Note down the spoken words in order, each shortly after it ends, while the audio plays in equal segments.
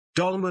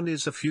Dolmen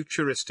is a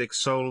futuristic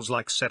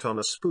Souls-like set on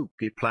a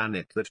spooky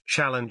planet that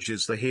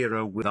challenges the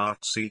hero with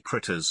artsy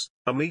critters,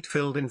 a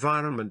meat-filled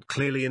environment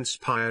clearly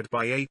inspired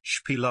by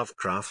H.P.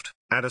 Lovecraft,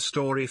 and a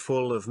story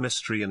full of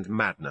mystery and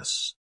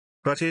madness.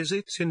 But is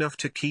it enough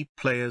to keep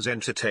players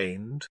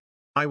entertained?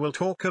 I will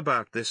talk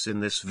about this in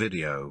this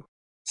video.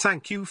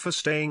 Thank you for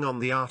staying on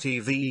the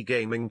RTV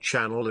Gaming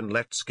channel, and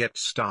let's get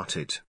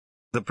started.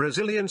 The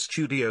Brazilian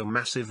studio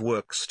Massive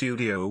Works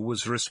Studio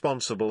was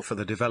responsible for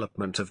the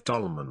development of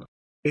Dolmen.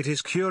 It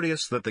is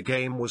curious that the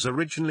game was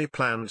originally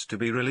planned to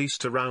be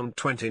released around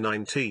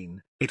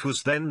 2019, it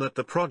was then that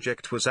the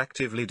project was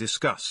actively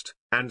discussed,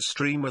 and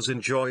streamers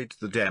enjoyed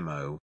the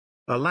demo.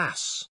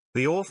 Alas,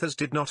 the authors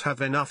did not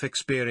have enough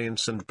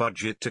experience and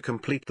budget to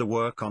complete the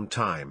work on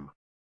time.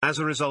 As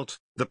a result,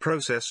 the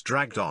process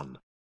dragged on.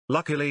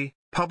 Luckily,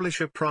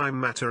 publisher Prime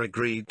Matter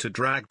agreed to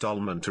drag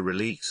Dolmen to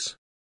release.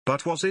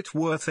 But was it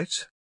worth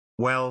it?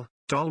 Well,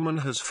 Dolmen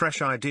has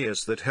fresh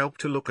ideas that help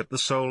to look at the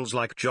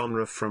Souls-like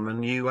genre from a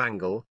new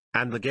angle,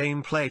 and the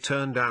gameplay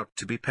turned out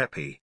to be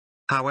peppy.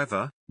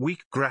 However,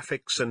 weak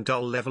graphics and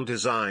dull level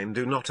design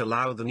do not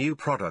allow the new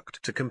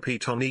product to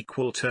compete on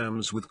equal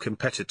terms with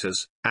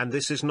competitors, and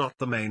this is not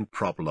the main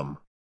problem.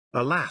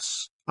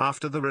 Alas,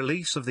 after the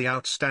release of the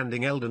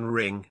outstanding Elden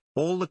Ring,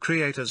 all the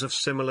creators of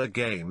similar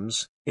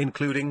games,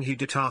 including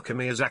Hidetaka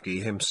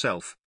Miyazaki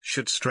himself,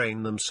 should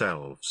strain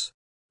themselves.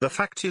 The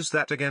fact is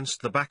that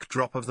against the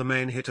backdrop of the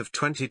main hit of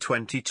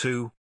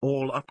 2022,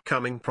 all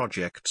upcoming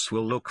projects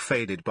will look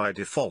faded by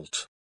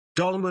default.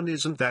 Dolmen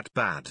isn't that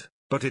bad,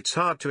 but it's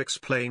hard to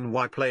explain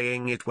why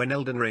playing it when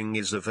Elden Ring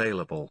is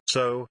available.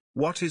 So,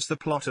 what is the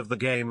plot of the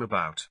game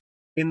about?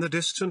 In the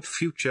distant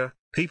future,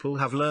 people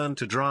have learned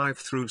to drive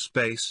through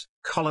space,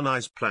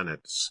 colonize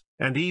planets,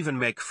 and even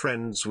make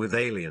friends with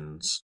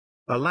aliens.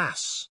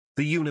 Alas,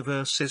 the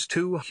universe is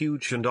too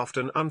huge and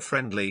often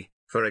unfriendly.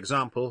 For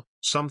example,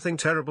 something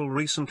terrible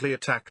recently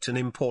attacked an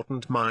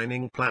important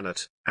mining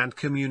planet, and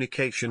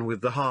communication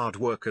with the hard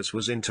workers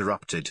was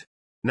interrupted.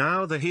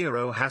 Now the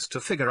hero has to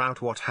figure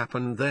out what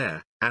happened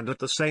there, and at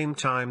the same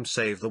time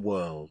save the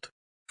world.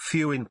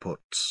 Few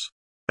inputs.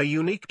 A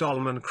unique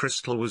Dolmen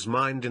crystal was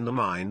mined in the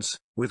mines,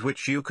 with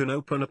which you can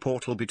open a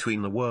portal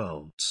between the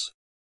worlds.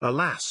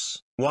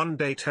 Alas, one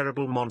day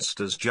terrible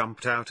monsters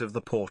jumped out of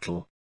the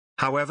portal.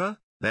 However,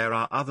 there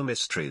are other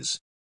mysteries.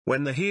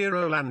 When the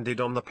hero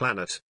landed on the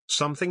planet,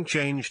 something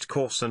changed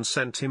course and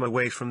sent him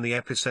away from the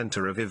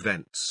epicenter of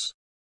events.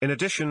 In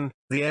addition,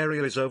 the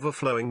area is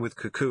overflowing with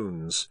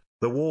cocoons,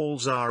 the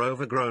walls are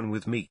overgrown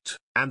with meat,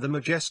 and the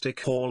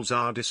majestic halls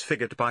are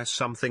disfigured by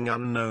something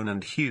unknown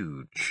and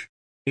huge.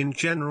 In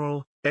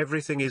general,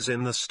 everything is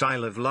in the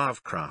style of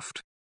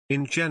Lovecraft.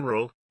 In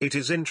general, it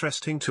is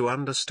interesting to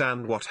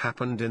understand what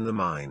happened in the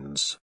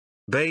mines.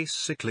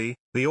 Basically,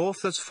 the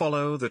authors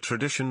follow the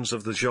traditions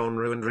of the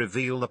genre and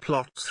reveal the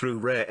plot through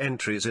rare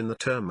entries in the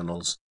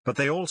terminals, but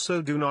they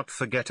also do not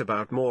forget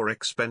about more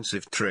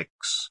expensive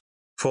tricks.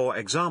 For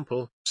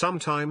example,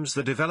 sometimes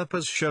the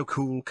developers show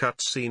cool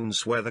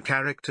cutscenes where the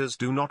characters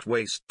do not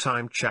waste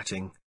time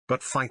chatting,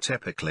 but fight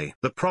epically.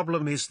 The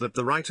problem is that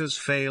the writers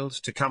failed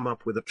to come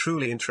up with a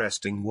truly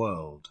interesting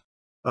world.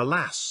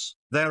 Alas,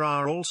 there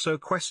are also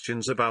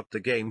questions about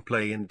the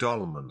gameplay in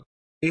Dolmen.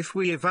 If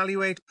we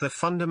evaluate the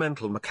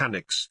fundamental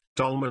mechanics,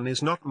 Dolmen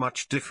is not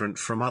much different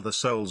from other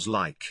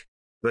Souls-like.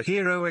 The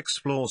hero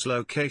explores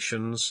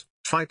locations,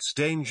 fights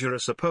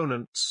dangerous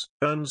opponents,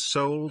 earns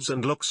souls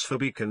and looks for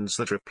beacons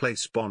that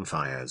replace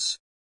bonfires.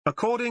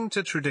 According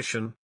to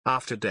tradition,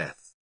 after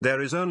death,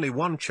 there is only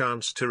one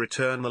chance to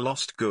return the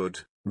lost good.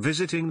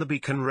 Visiting the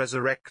beacon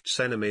resurrects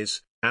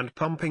enemies, and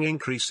pumping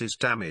increases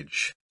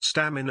damage,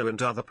 stamina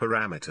and other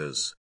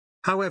parameters.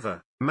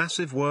 However,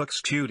 Massive Works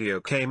Studio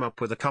came up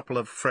with a couple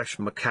of fresh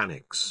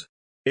mechanics.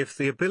 If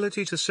the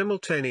ability to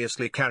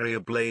simultaneously carry a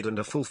blade and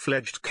a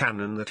full-fledged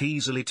cannon that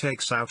easily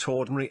takes out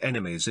ordinary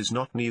enemies is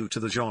not new to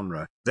the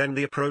genre, then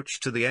the approach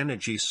to the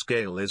energy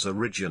scale is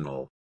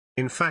original.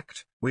 In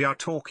fact, we are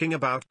talking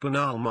about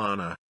banal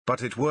mana,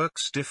 but it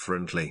works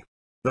differently.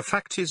 The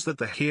fact is that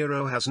the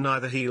hero has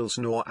neither heals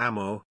nor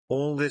ammo,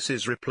 all this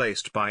is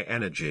replaced by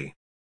energy.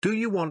 Do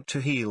you want to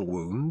heal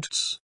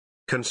wounds?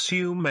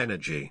 Consume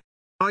energy.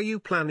 Are you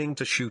planning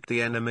to shoot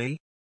the enemy?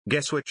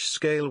 Guess which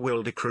scale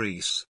will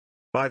decrease.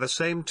 By the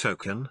same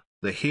token,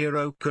 the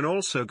hero can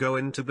also go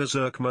into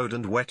berserk mode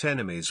and wet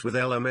enemies with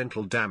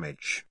elemental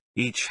damage.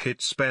 Each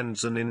hit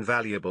spends an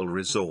invaluable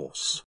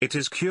resource. It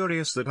is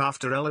curious that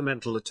after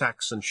elemental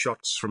attacks and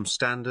shots from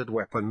standard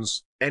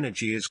weapons,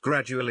 energy is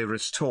gradually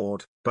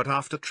restored, but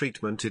after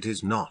treatment it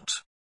is not.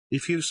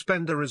 If you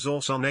spend a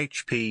resource on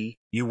HP,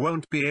 you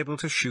won't be able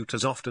to shoot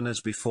as often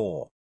as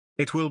before.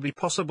 It will be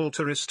possible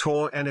to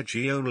restore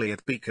energy only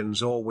at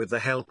beacons or with the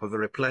help of a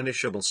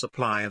replenishable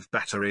supply of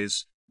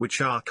batteries, which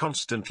are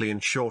constantly in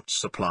short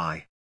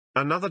supply.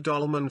 Another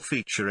Dolmen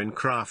feature in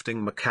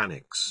crafting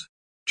mechanics.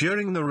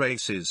 During the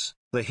races,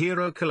 the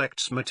hero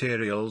collects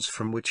materials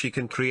from which he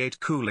can create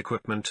cool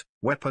equipment,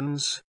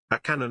 weapons, a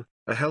cannon,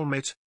 a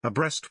helmet, a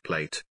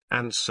breastplate,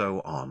 and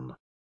so on.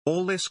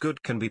 All this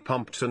good can be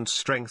pumped and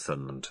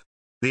strengthened.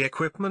 The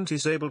equipment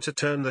is able to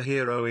turn the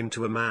hero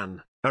into a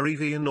man, a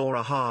Revian or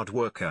a hard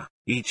worker.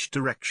 Each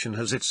direction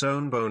has its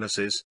own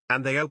bonuses,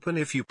 and they open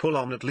if you pull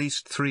on at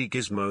least 3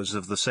 gizmos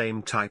of the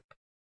same type.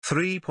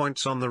 3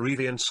 points on the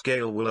Revian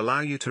scale will allow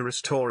you to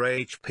restore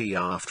HP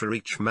after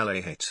each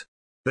melee hit.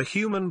 The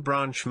human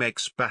branch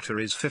makes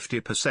batteries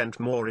 50%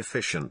 more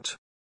efficient.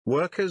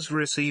 Workers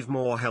receive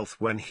more health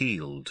when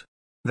healed.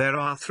 There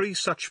are 3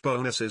 such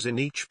bonuses in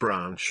each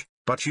branch,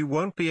 but you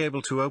won't be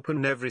able to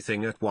open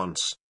everything at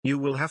once. You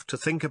will have to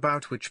think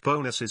about which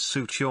bonuses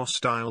suit your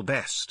style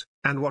best,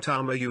 and what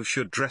armor you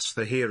should dress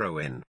the hero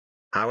in.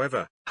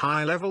 However,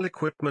 high-level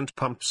equipment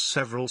pumps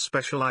several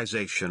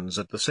specializations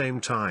at the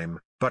same time,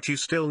 but you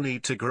still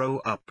need to grow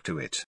up to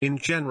it. In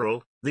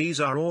general,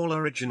 these are all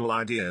original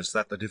ideas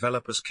that the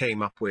developers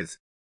came up with.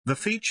 The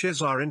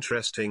features are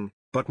interesting,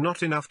 but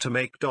not enough to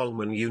make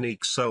Dolmen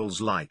unique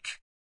Souls-like.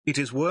 It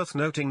is worth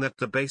noting that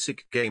the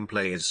basic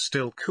gameplay is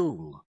still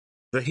cool.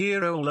 The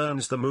hero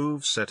learns the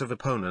moveset of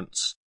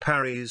opponents,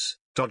 parries,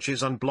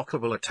 dodges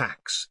unblockable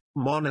attacks,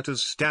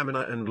 monitors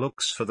stamina and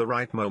looks for the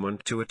right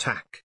moment to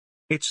attack.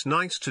 It's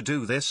nice to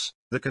do this,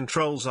 the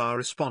controls are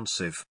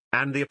responsive,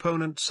 and the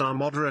opponents are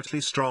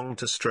moderately strong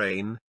to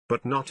strain,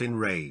 but not in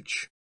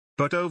rage.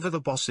 But over the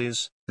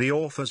bosses, the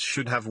authors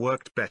should have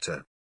worked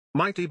better.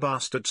 Mighty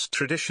Bastards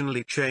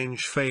traditionally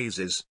change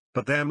phases,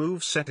 but their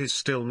moveset is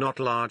still not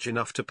large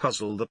enough to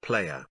puzzle the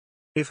player.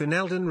 If in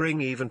Elden Ring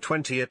even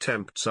 20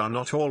 attempts are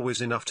not always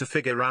enough to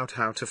figure out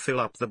how to fill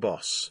up the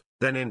boss,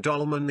 then in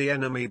Dolmen the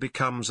enemy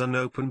becomes an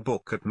open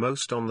book at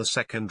most on the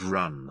second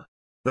run.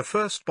 The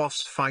first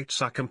boss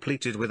fights are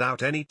completed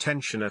without any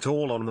tension at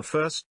all on the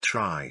first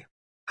try.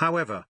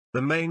 However,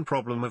 the main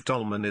problem of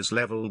Dolmen is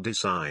level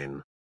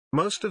design.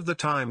 Most of the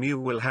time you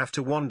will have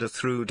to wander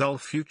through dull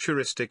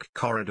futuristic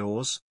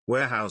corridors,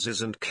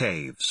 warehouses and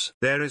caves.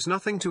 There is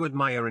nothing to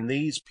admire in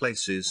these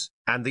places,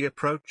 and the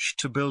approach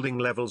to building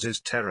levels is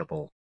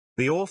terrible.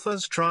 The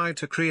authors tried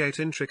to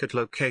create intricate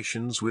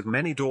locations with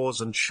many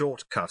doors and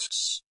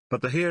shortcuts,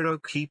 but the hero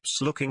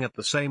keeps looking at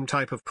the same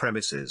type of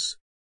premises.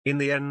 In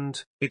the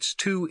end, it's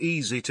too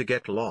easy to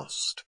get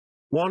lost.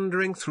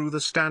 Wandering through the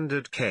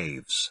standard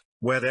caves,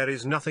 where there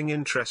is nothing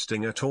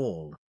interesting at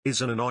all,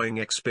 is an annoying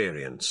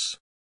experience.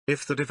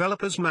 If the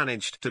developers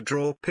managed to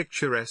draw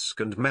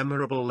picturesque and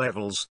memorable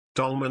levels,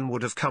 Dolmen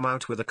would have come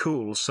out with a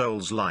cool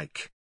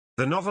Souls-like.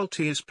 The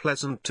novelty is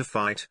pleasant to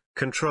fight,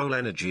 control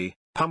energy,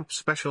 pump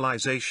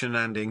specialization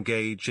and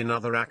engage in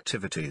other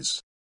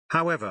activities.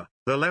 However,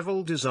 the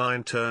level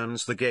design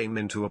turns the game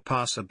into a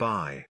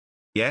passerby.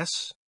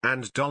 Yes,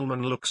 and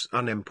Dolmen looks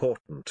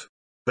unimportant.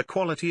 The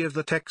quality of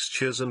the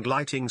textures and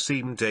lighting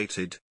seem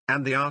dated,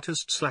 and the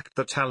artists lacked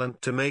the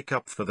talent to make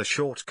up for the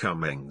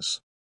shortcomings.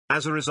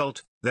 As a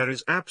result, there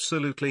is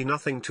absolutely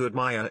nothing to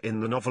admire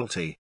in the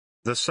novelty.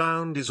 The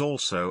sound is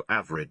also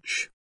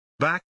average.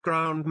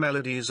 Background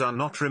melodies are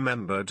not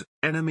remembered,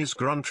 enemies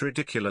grunt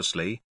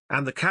ridiculously,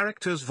 and the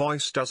character's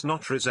voice does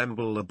not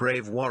resemble a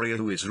brave warrior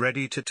who is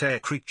ready to tear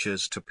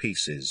creatures to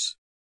pieces.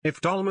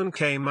 If Dolmen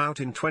came out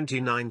in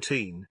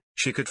 2019,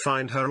 she could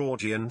find her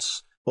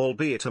audience,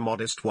 albeit a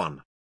modest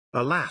one.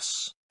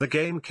 Alas, the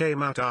game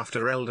came out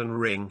after Elden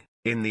Ring.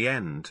 In the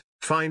end,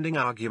 finding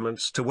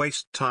arguments to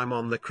waste time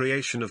on the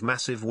creation of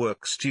massive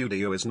work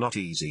studio is not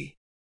easy.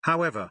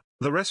 However,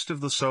 the rest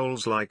of the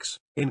Souls-likes,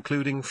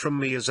 including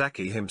from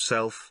Miyazaki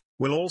himself,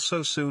 will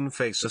also soon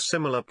face a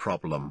similar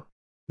problem.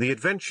 The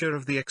Adventure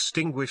of the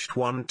Extinguished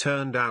One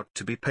turned out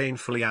to be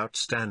painfully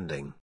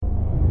outstanding.